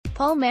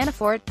Paul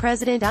Manafort,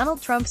 President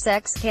Donald Trump's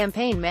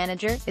ex-campaign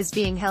manager, is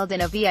being held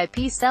in a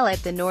VIP cell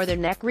at the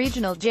Northern Neck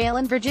Regional Jail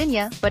in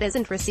Virginia, but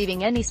isn't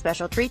receiving any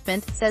special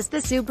treatment, says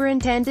the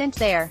superintendent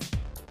there.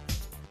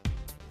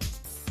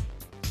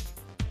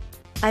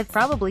 "I've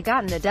probably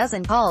gotten a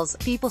dozen calls,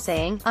 people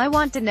saying, 'I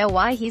want to know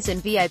why he's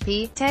in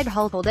VIP,'" Ted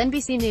Hull told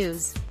NBC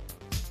News.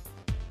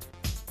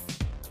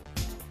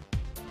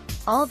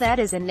 "All that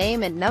is a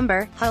name and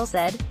number," Hull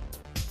said.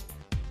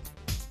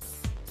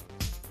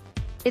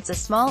 "It's a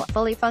small,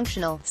 fully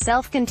functional,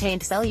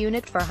 self-contained cell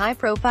unit for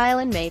high-profile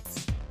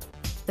inmates.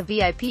 The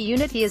VIP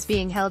unit he is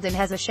being held in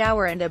has a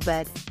shower and a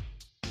bed.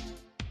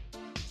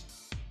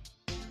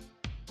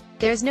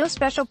 There's no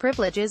special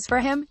privileges for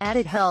him,"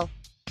 added Hull.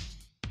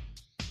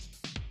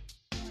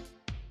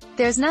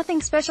 "There's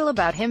nothing special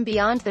about him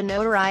beyond the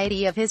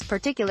notoriety of his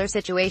particular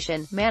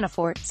situation."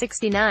 Manafort,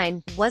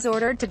 69, was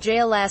ordered to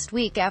jail last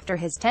week after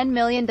his $10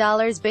 million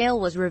bail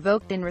was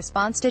revoked in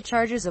response to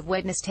charges of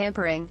witness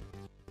tampering.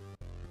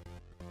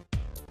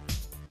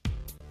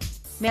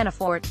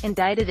 Manafort,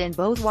 indicted in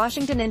both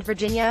Washington and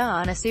Virginia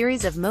on a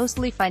series of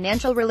mostly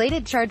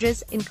financial-related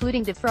charges,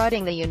 including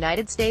defrauding the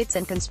United States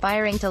and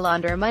conspiring to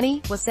launder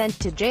money, was sent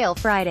to jail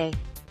Friday.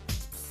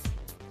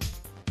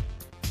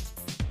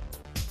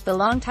 The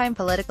longtime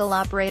political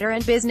operator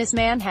and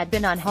businessman had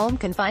been on home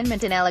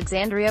confinement in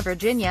Alexandria,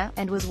 Virginia,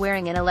 and was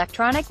wearing an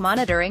electronic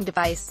monitoring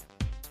device.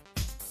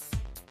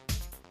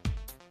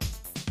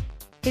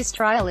 His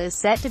trial is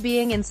set to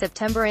begin in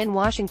September in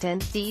Washington,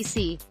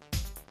 D.C.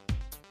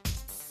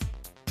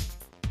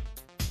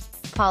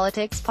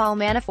 Politics. Paul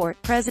Manafort,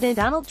 President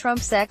Donald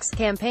Trump's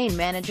ex-campaign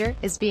manager,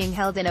 is being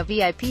held in a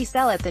VIP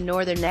cell at the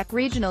Northern Neck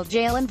Regional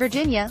Jail in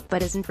Virginia,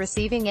 but isn't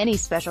receiving any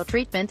special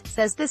treatment,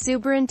 says the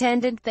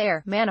superintendent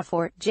there.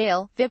 Manafort,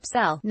 jail, VIP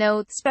cell.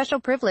 Note, special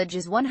privilege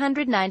is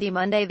 190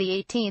 Monday the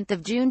 18th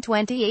of June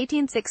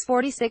 2018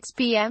 6:46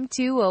 p.m.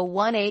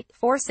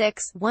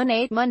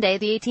 2018-46-18 Monday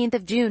the 18th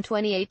of June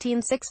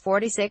 2018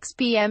 6:46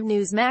 p.m.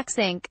 Newsmax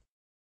Inc.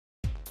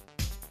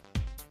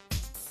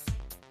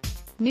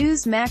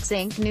 Newsmax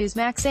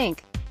Inc.